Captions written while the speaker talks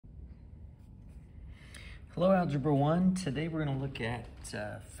Hello, Algebra 1. Today we're going to look at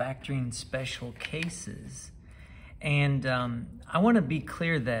factoring special cases. And I want to be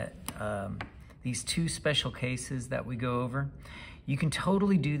clear that these two special cases that we go over, you can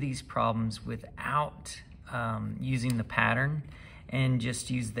totally do these problems without using the pattern and just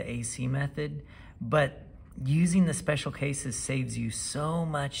use the AC method. But using the special cases saves you so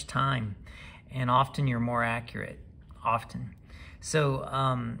much time, and often you're more accurate, often. So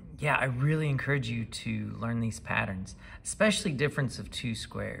yeah, I really encourage you to learn these patterns, especially difference of two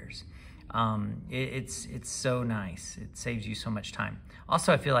squares. It's so nice. It saves you so much time.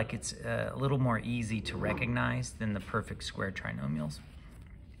 Also, I feel like it's a little more easy to recognize than the perfect square trinomials.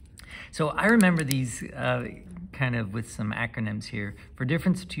 So I remember these kind of with some acronyms here. For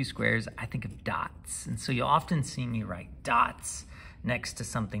difference of two squares, I think of dots. And so you'll often see me write dots next to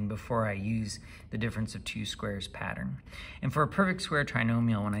something before I use the difference of two squares pattern. And for a perfect square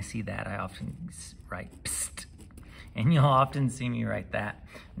trinomial, when I see that, I often write psst. And you'll often see me write that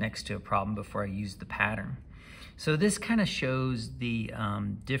next to a problem before I use the pattern. So this kind of shows the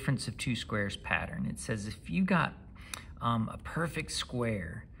difference of two squares pattern. It says if you got a perfect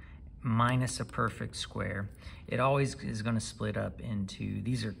square minus a perfect square, it always is going to split up into,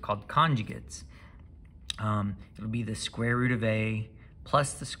 these are called conjugates. It'll be the square root of a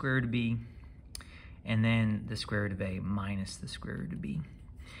plus the square root of b, and then the square root of a minus the square root of b.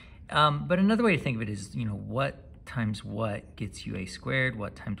 But another way to think of it is, what times what gets you a squared,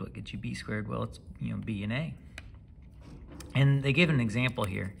 what times what gets you b squared? Well, it's, b and a. And they give an example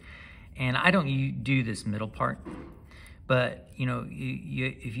here. And I don't do this middle part, but,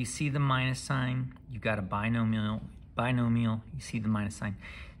 if you see the minus sign, you've got a binomial, you see the minus sign.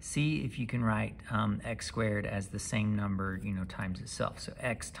 See if you can write x squared as the same number, times itself. So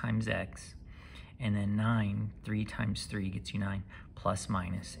x times x, and then 9, 3 times 3 gets you 9, plus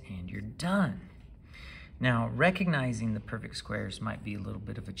minus, and you're done. Now, recognizing the perfect squares might be a little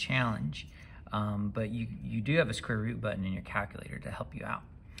bit of a challenge, but you do have a square root button in your calculator to help you out.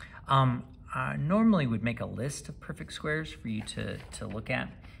 I normally would make a list of perfect squares for you to look at,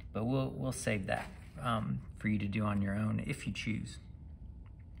 but we'll save that for you to do on your own if you choose.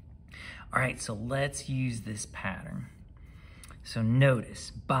 All right, so let's use this pattern. So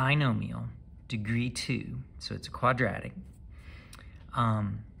notice, binomial, degree 2, so it's a quadratic.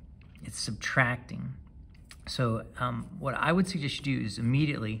 It's subtracting. So what I would suggest you do is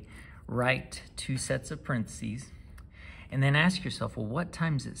immediately write two sets of parentheses, and then ask yourself, well, what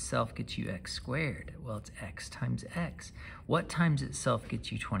times itself gets you x squared? Well, it's x times x. What times itself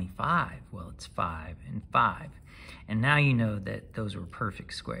gets you 25? Well, it's 5 and 5. And now you know that those were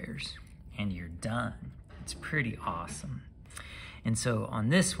perfect squares, and you're done. It's pretty awesome. And so on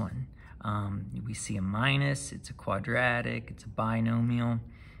this one, we see a minus, it's a quadratic, it's a binomial.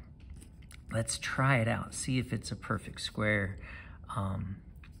 Let's try it out, see if it's a perfect square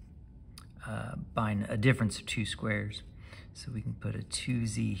by a difference of two squares. So we can put a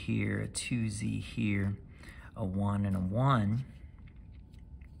 2z here, a 2z here, a 1 and a 1.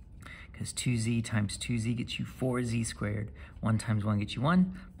 Because 2z times 2z gets you 4z squared. 1 times 1 gets you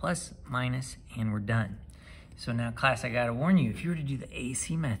 1, plus, minus, and we're done. So now, class, I got to warn you, if you were to do the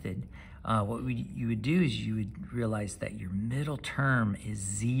AC method, what you would do is you would realize that your middle term is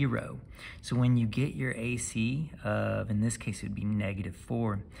 0. So when you get your AC of, in this case, it would be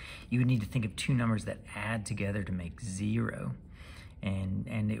 -4, you would need to think of two numbers that add together to make 0.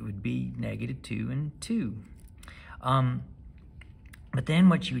 And it would be -2 and 2. But then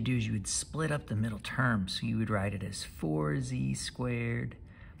what you would do is you would split up the middle term. So you would write it as 4z squared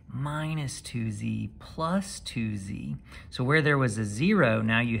minus 2z plus 2z. So where there was a 0,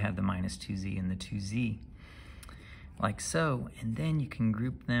 now you have the minus 2z and the 2z, like so. And then you can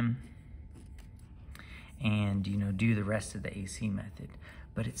group them and, do the rest of the AC method.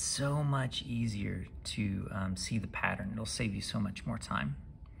 But it's so much easier to see the pattern. It'll save you so much more time.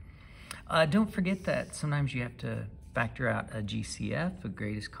 Don't forget that sometimes you have to factor out a GCF, a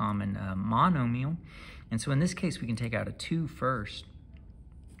greatest common monomial. And so in this case, we can take out a 2 first.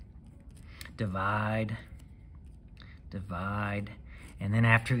 Divide, and then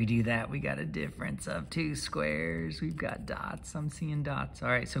after we do that, we got a difference of two squares. We've got dots. I'm seeing dots. All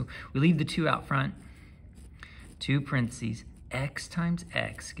right, so we leave the 2 out front. 2 parentheses. X times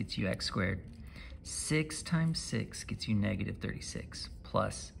x gets you x squared. 6 times 6 gets you -36,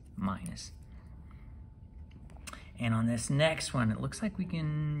 plus, minus. And on this next one, it looks like we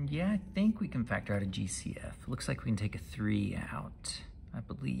can, I think we can factor out a GCF. It looks like we can take a 3 out, I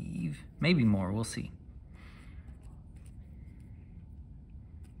believe. Maybe more, we'll see.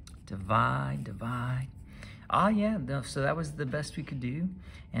 Divide. Ah, yeah, so that was the best we could do.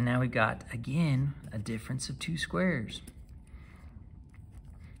 And now we got, again, a difference of 2 squares.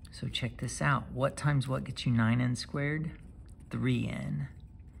 So check this out. What times what gets you 9n squared? 3n.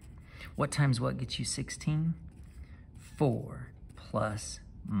 What times what gets you 16? 4 plus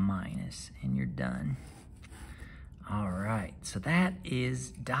minus, and you're done. All right, so that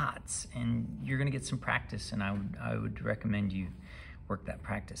is dots, and you're gonna get some practice, and I would recommend you work that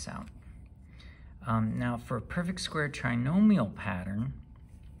practice out. Now for a perfect square trinomial pattern,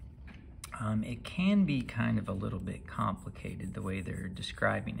 it can be kind of a little bit complicated the way they're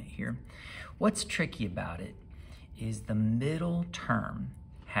describing it here. What's tricky about it is the middle term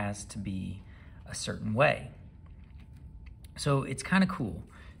has to be a certain way. So it's kind of cool.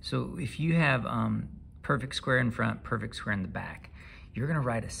 So if you have perfect square in front, perfect square in the back, you're gonna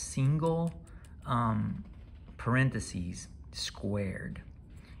write a single parentheses squared.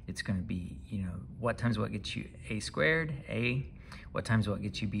 It's gonna be, you know, what times what gets you a squared, a, what times what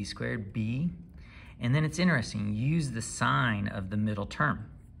gets you b squared, b. And then it's interesting, use the sign of the middle term.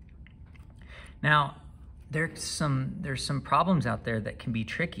 Now, there's some problems out there that can be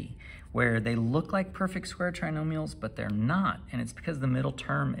tricky, where they look like perfect square trinomials, but they're not, and it's because the middle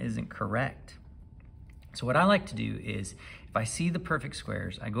term isn't correct. So what I like to do is, if I see the perfect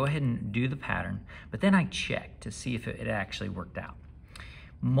squares, I go ahead and do the pattern, but then I check to see if it actually worked out.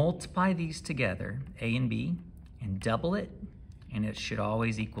 Multiply these together, a and b, and double it, and it should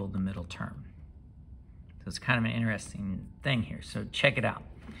always equal the middle term. So it's kind of an interesting thing here, so check it out.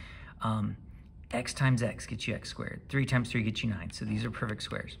 X times x gets you x squared. 3 times 3 gets you 9. So these are perfect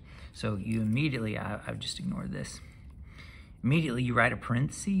squares. So you immediately, I've just ignored this. Immediately you write a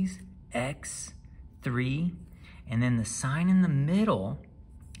parentheses, x, 3, and then the sign in the middle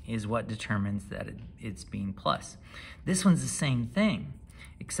is what determines that it's being plus. This one's the same thing,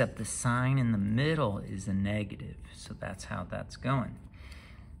 except the sign in the middle is a negative. So that's how that's going.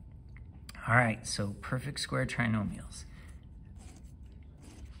 All right, so perfect square trinomials.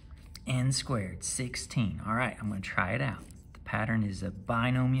 N squared, 16. All right, I'm gonna try it out. The pattern is a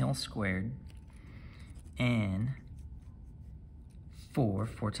binomial squared. N, 4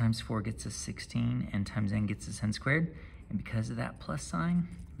 times 4 gets us 16, n times n gets us n squared. And because of that plus sign,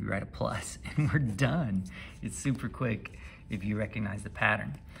 we write a plus and we're done. It's super quick if you recognize the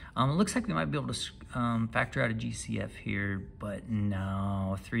pattern. It looks like we might be able to factor out a GCF here, but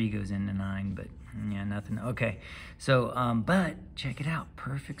no, 3 goes into 9, but yeah, nothing. Okay, so, but check it out,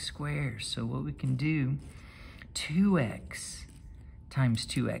 perfect squares. So what we can do, 2x times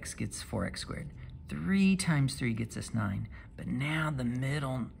 2x gets 4x squared. 3 times 3 gets us 9, but now the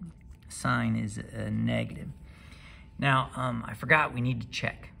middle sign is a negative. Now, I forgot we need to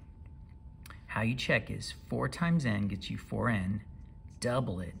check. How you check is 4 times n gets you 4n,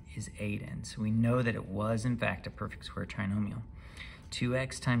 double it is 8n. So we know that it was, in fact, a perfect square trinomial.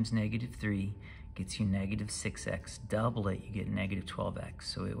 2x times negative 3 gets you negative 6x, double it, you get negative 12x.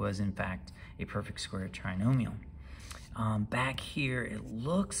 So it was, in fact, a perfect square trinomial. Back here, it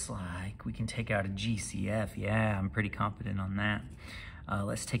looks like we can take out a GCF. Yeah, I'm pretty confident on that.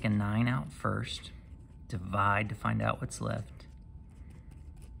 Let's take a 9 out first, divide to find out what's left.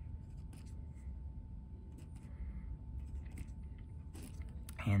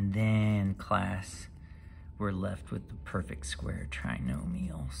 And then, class, we're left with the perfect square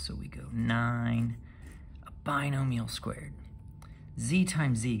trinomial. So we go 9, a binomial squared. Z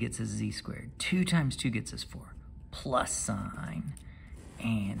times z gets us z squared. 2 times 2 gets us 4. Plus sign,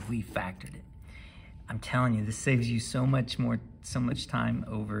 and we factored it. I'm telling you, this saves you so much time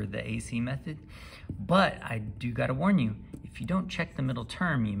over the AC method, but I do gotta warn you, if you don't check the middle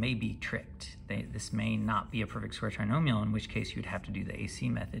term, you may be tricked. This may not be a perfect square trinomial, in which case you'd have to do the AC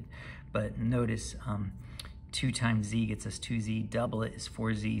method. But notice 2 times z gets us 2z, double it is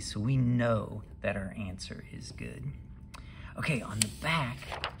 4z, so we know that our answer is good. Okay, on the back,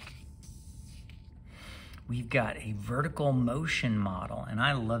 we've got a vertical motion model, and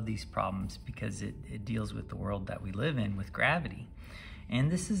I love these problems because it deals with the world that we live in with gravity. And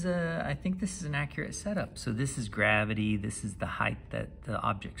this is I think this is an accurate setup. So this is gravity, this is the height that the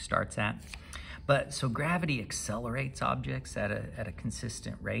object starts at. But so gravity accelerates objects at a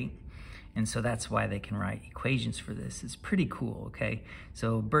consistent rate. And so that's why they can write equations for this. It's pretty cool, okay?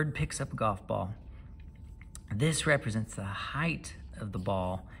 So a bird picks up a golf ball. This represents the height of the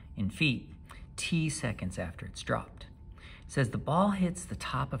ball in feet, t seconds after it's dropped. It says the ball hits the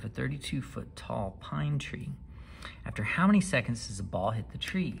top of a 32-foot tall pine tree. After how many seconds does the ball hit the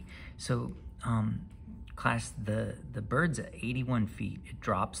tree? So class, the bird's at 81 feet, it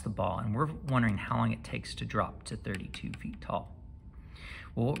drops the ball, and we're wondering how long it takes to drop to 32 feet tall.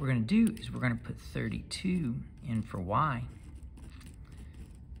 Well, what we're going to do is we're going to put 32 in for y,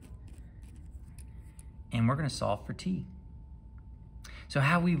 and we're going to solve for t. So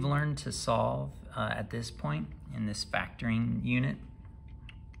how we've learned to solve at this point in this factoring unit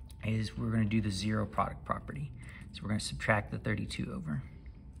is we're going to do the zero product property. So we're going to subtract the 32 over.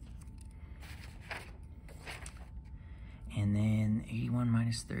 And then 81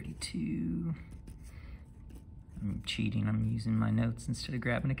 minus 32. I'm cheating, I'm using my notes instead of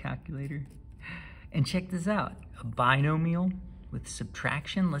grabbing a calculator. And check this out, a binomial with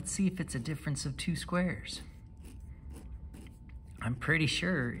subtraction. Let's see if it's a difference of two squares. I'm pretty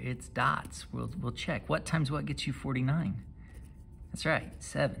sure it's dots. We'll check. What times what gets you 49? That's right,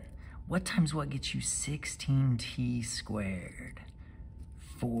 7. What times what gets you 16t squared?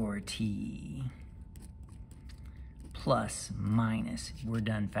 4t. Plus, minus, we're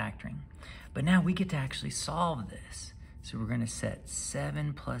done factoring. But now we get to actually solve this. So we're gonna set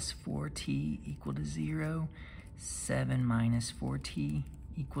 7 plus 4t equal to 0, 7 minus 4t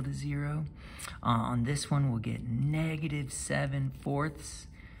equal to 0. On this one, we'll get negative 7/4.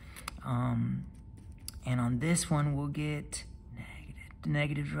 And on this one, we'll get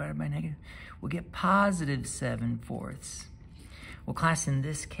negative divided by negative. We'll get positive 7/4. Well, class, in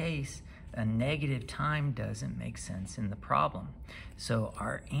this case, a negative time doesn't make sense in the problem. So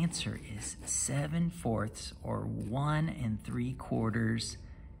our answer is 7/4 or 1 3/4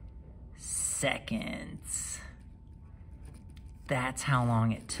 seconds. That's how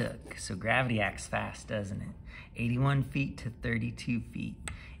long it took. So gravity acts fast, doesn't it? 81 feet to 32 feet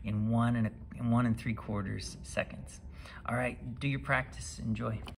in 1 3/4 seconds. All right, do your practice. Enjoy.